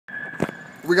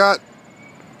we got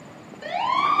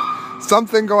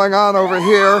something going on over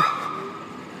here.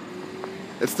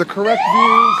 It's the correct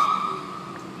views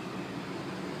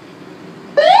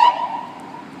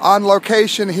on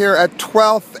location here at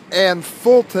 12th and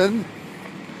Fulton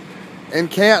in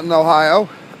Canton, Ohio.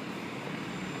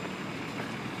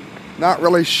 Not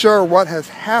really sure what has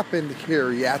happened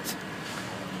here yet.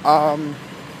 I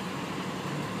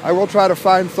will try to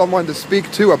find someone to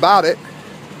speak to about it.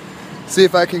 See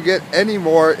if I can get any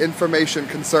more information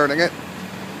concerning it.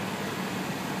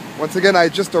 Once again, I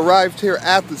just arrived here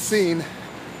at the scene.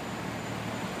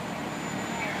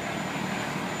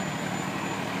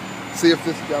 See if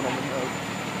this gentleman knows.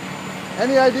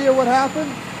 Any idea what happened?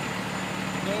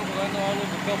 No, but I know I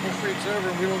live a couple streets over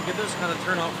and we don't get this kind of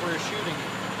turnout for a shooting.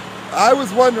 I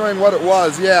was wondering what it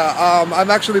was, yeah.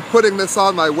 I'm actually putting this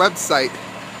on my website.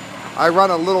 I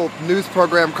run a little news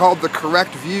program called The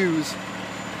Correct Views,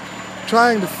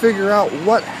 trying to figure out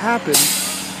what happened.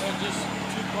 Just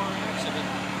two-car accident.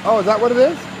 Oh, is that what it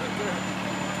is? Right there.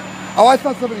 Oh, I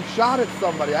thought somebody shot at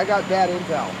somebody. I got bad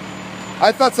intel.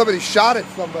 I thought somebody shot at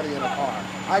somebody in a car.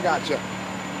 I gotcha.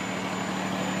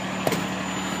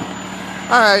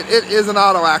 Alright, it is an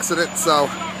auto accident, so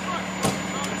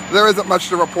there isn't much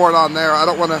to report on there. I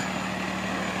don't want to...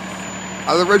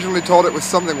 I was originally told it was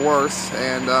something worse,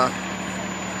 and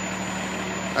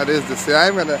that is to say.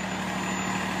 I'm going to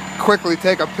quickly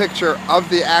take a picture of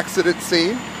the accident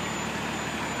scene.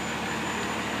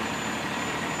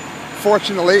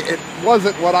 Fortunately, it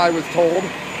wasn't what I was told.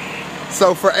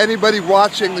 So for anybody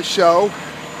watching the show,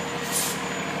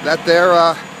 that there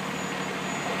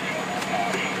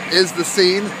is the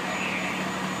scene.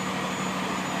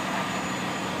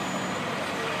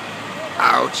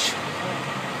 Ouch.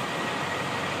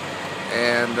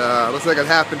 And looks like it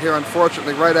happened here,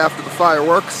 unfortunately, right after the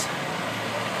fireworks.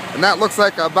 And that looks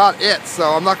like about it,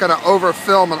 so I'm not going to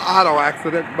over-film an auto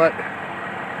accident, but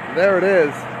there it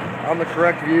is on the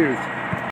correct views.